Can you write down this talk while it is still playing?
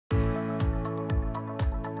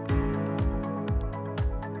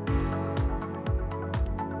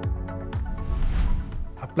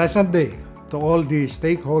pleasant day to all the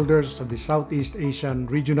stakeholders of the Southeast Asian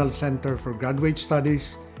Regional Center for Graduate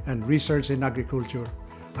Studies and Research in Agriculture,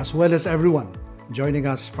 as well as everyone joining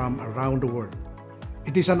us from around the world.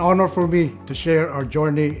 It is an honor for me to share our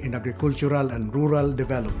journey in agricultural and rural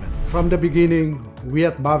development. From the beginning, we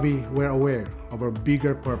at BAVI were aware of our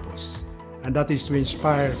bigger purpose, and that is to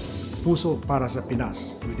inspire Puso para sa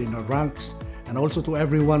Pinas within our ranks and also to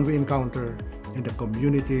everyone we encounter in the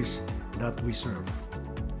communities that we serve.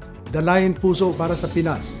 The line Puso para sa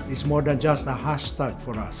Pinas is more than just a hashtag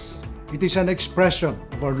for us. It is an expression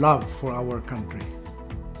of our love for our country.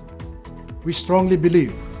 We strongly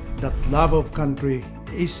believe that love of country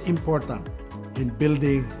is important in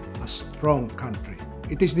building a strong country.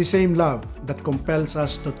 It is the same love that compels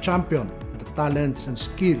us to champion the talents and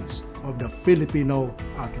skills of the Filipino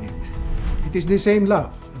athlete. It is the same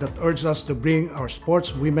love that urges us to bring our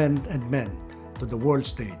sports women and men to the world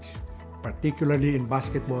stage, particularly in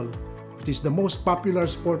basketball, which is the most popular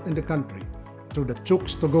sport in the country, through the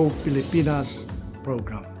Chooks to Go Pilipinas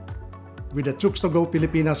program. With the Chooks to Go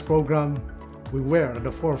Pilipinas program, we were at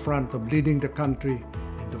the forefront of leading the country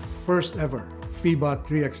in the first ever FIBA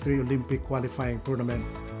 3x3 Olympic qualifying tournament,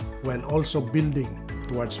 while also building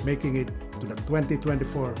towards making it to the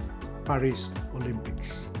 2024 Paris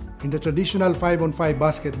Olympics. In the traditional 5-on-5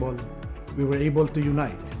 basketball, we were able to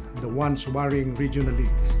unite the once warring regional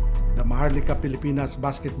leagues, the Maharlika Pilipinas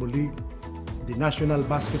Basketball League, the National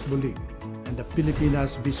Basketball League, and the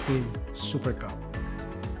Pilipinas Bisping Super Cup.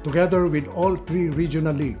 Together with all three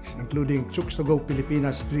regional leagues, including Chooks to Go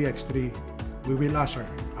Pilipinas 3x3, we will usher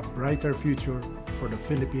a brighter future for the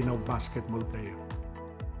Filipino basketball player.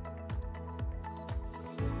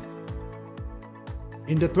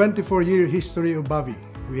 In the 24-year history of BAVI,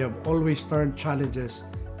 we have always turned challenges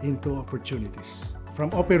into opportunities. From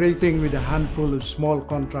operating with a handful of small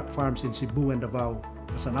contract farms in Cebu and Davao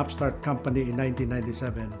as an upstart company in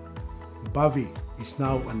 1997, BAVI is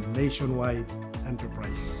now a nationwide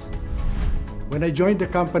enterprise. When I joined the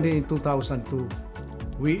company in 2002,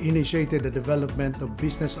 we initiated the development of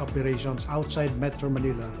business operations outside Metro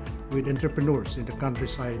Manila with entrepreneurs in the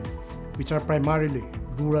countryside, which are primarily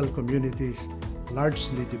rural communities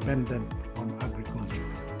largely dependent on agriculture.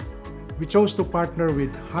 We chose to partner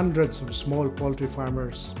with hundreds of small poultry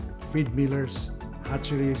farmers, feed millers,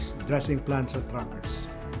 hatcheries, dressing plants, and truckers.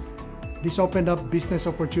 This opened up business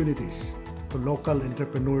opportunities to local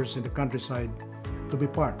entrepreneurs in the countryside to be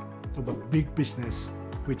part of a big business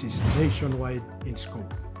which is nationwide in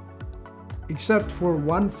scope. Except for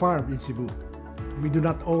one farm in Cebu, we do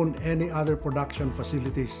not own any other production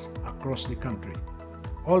facilities across the country.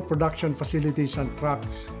 All production facilities and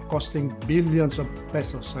trucks costing billions of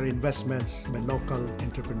pesos are investments by local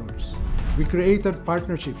entrepreneurs. We created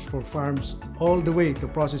partnerships for farms all the way to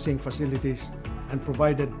processing facilities and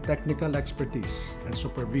provided technical expertise and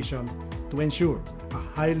supervision to ensure a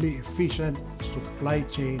highly efficient supply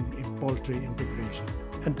chain in poultry integration.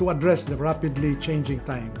 And to address the rapidly changing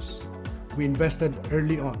times, we invested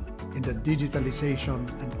early on in the digitalization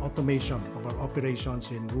and automation of our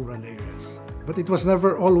operations in rural areas. But it was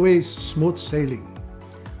never always smooth sailing.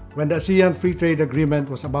 When the ASEAN Free Trade Agreement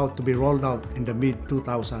was about to be rolled out in the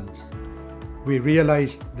mid-2000s, we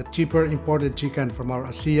realized that cheaper imported chicken from our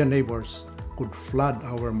ASEAN neighbors could flood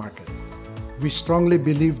our market. We strongly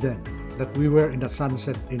believed then that we were in a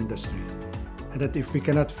sunset industry, and that if we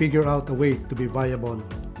cannot figure out a way to be viable,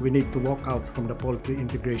 we need to walk out from the poultry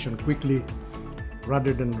integration quickly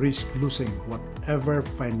rather than risk losing whatever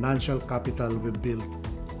financial capital we built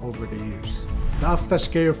over the years. The AFTA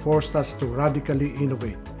scare forced us to radically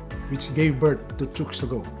innovate, which gave birth to Chooks to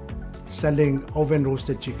Go, selling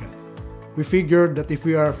oven-roasted chicken. We figured that if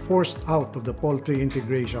we are forced out of the poultry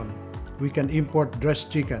integration, we can import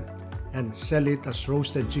dressed chicken and sell it as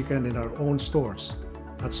roasted chicken in our own stores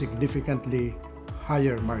at significantly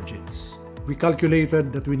higher margins. We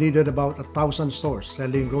calculated that we needed about 1,000 stores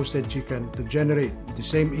selling roasted chicken to generate the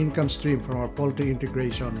same income stream from our poultry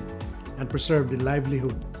integration and preserve the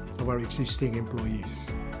livelihood of our existing employees.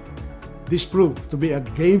 This proved to be a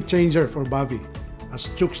game changer for BAVI as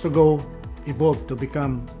Chooks to Go evolved to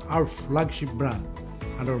become our flagship brand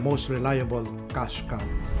and our most reliable cash cow.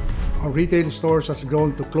 Our retail stores has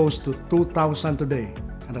grown to close to 2,000 today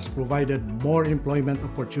and has provided more employment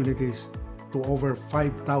opportunities to over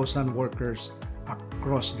 5,000 workers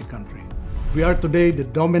across the country. We are today the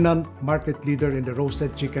dominant market leader in the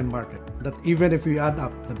roasted chicken market, that even if we add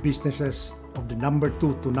up the businesses of the number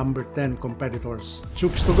 2 to number 10 competitors,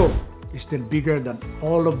 Chooks to Go is still bigger than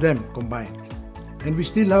all of them combined. And we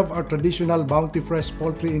still have our traditional Bounty Fresh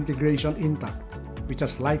poultry integration intact, which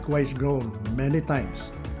has likewise grown many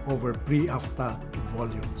times over pre-AFTA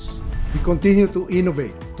volumes. We continue to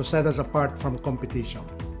innovate to set us apart from competition.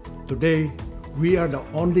 Today, we are the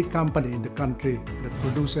only company in the country that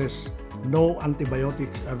produces no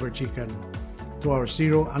antibiotics ever chicken through our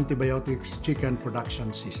zero antibiotics chicken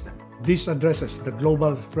production system. This addresses the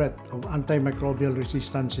global threat of antimicrobial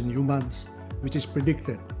resistance in humans, which is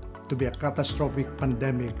predicted to be a catastrophic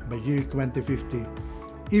pandemic by year 2050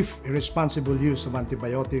 if irresponsible use of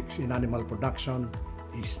antibiotics in animal production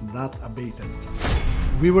is not abated.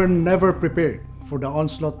 We were never prepared for the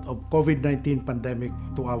onslaught of COVID-19 pandemic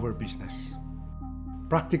to our business.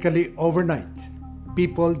 Practically overnight,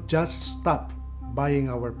 people just stopped buying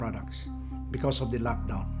our products because of the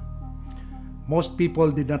lockdown. Most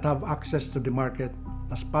people did not have access to the market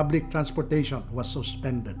as public transportation was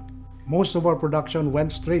suspended. Most of our production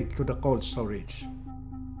went straight to the cold storage.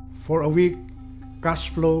 For a week, cash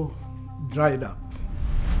flow dried up.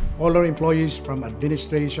 All our employees from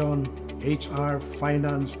administration, HR,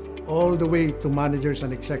 finance, all the way to managers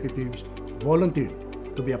and executives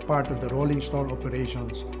volunteered to be a part of the rolling store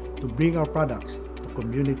operations to bring our products to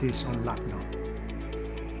communities on lockdown.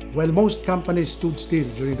 While most companies stood still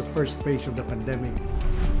during the first phase of the pandemic,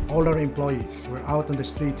 all our employees were out on the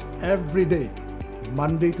streets every day,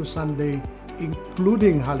 Monday to Sunday,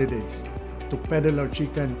 including holidays, to peddle our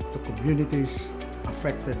chicken to communities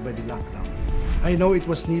affected by the lockdown. I know it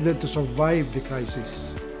was needed to survive the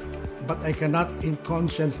crisis, but I cannot in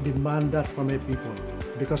conscience demand that from my people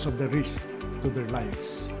because of the risk to their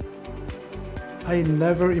lives. I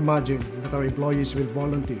never imagined that our employees will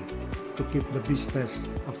volunteer to keep the business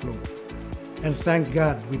afloat. And thank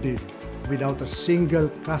God we did, without a single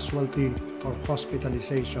casualty or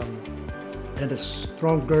hospitalization, and a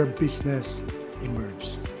stronger business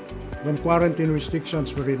emerged. When quarantine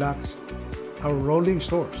restrictions were relaxed, our rolling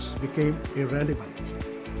stores became irrelevant.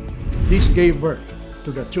 This gave birth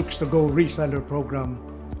to the Chooks2Go reseller program,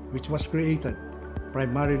 which was created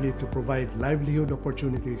primarily to provide livelihood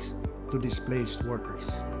opportunities to displaced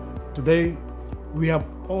workers. Today, we have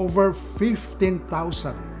over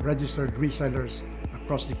 15,000 registered resellers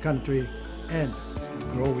across the country and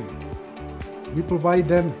growing. We provide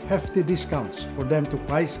them hefty discounts for them to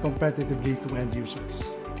price competitively to end users.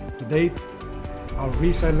 To date, our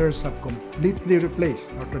resellers have completely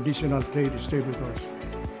replaced our traditional trade distributors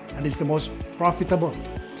and is the most profitable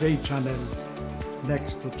trade channel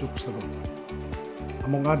next to Chooks2Go.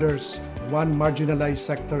 Among others, one marginalized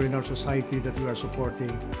sector in our society that we are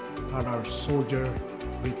supporting are our soldier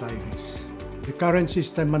retirees. The current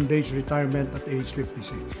system mandates retirement at age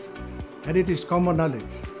 56, and it is common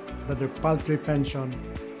knowledge that their paltry pension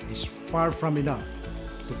is far from enough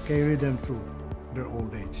to carry them through their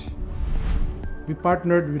old age. We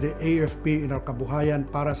partnered with the AFP in our Kabuhayan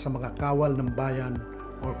para sa mga Kawal ng Bayan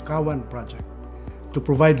or Kawan project to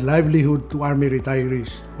provide livelihood to Army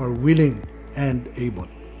retirees who are willing and able.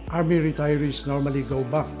 Army retirees normally go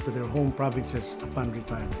back to their home provinces upon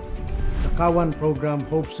retirement. The Kawan program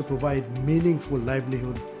hopes to provide meaningful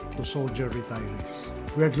livelihood to soldier retirees.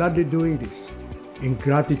 We are gladly doing this in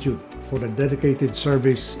gratitude for the dedicated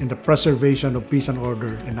service in the preservation of peace and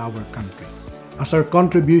order in our country. As our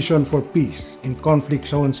contribution for peace in conflict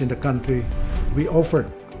zones in the country, we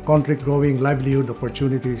offered conflict-growing livelihood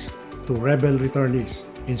opportunities to rebel returnees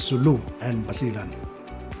in Sulu and Basilan.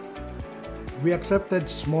 We accepted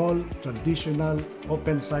small, traditional,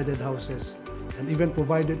 open-sided houses and even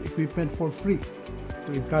provided equipment for free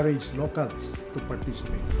to encourage locals to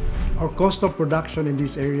participate. Our cost of production in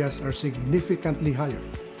these areas are significantly higher,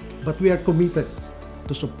 but we are committed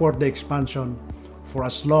to support the expansion for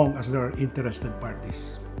as long as there are interested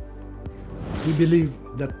parties. We believe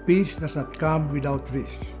that peace does not come without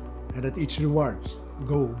risk and that its rewards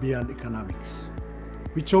go beyond economics.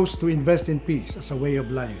 We chose to invest in peace as a way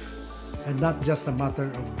of life and not just a matter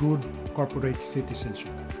of good corporate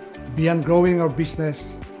citizenship. Beyond growing our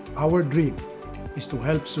business, our dream is to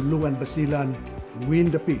help Sulu and Basilan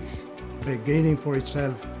win the peace by gaining for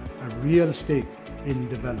itself a real stake in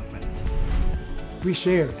development. We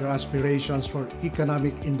share their aspirations for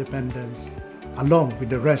economic independence along with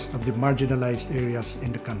the rest of the marginalized areas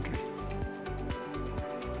in the country.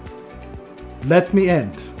 Let me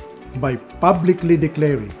end by publicly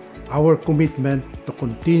declaring our commitment to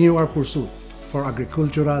continue our pursuit for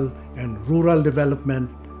agricultural and rural development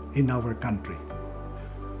in our country.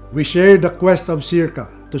 We share the quest of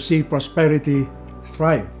SEARCA to see prosperity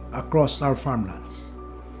thrive across our farmlands.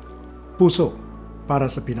 Puso para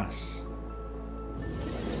sa Pinas.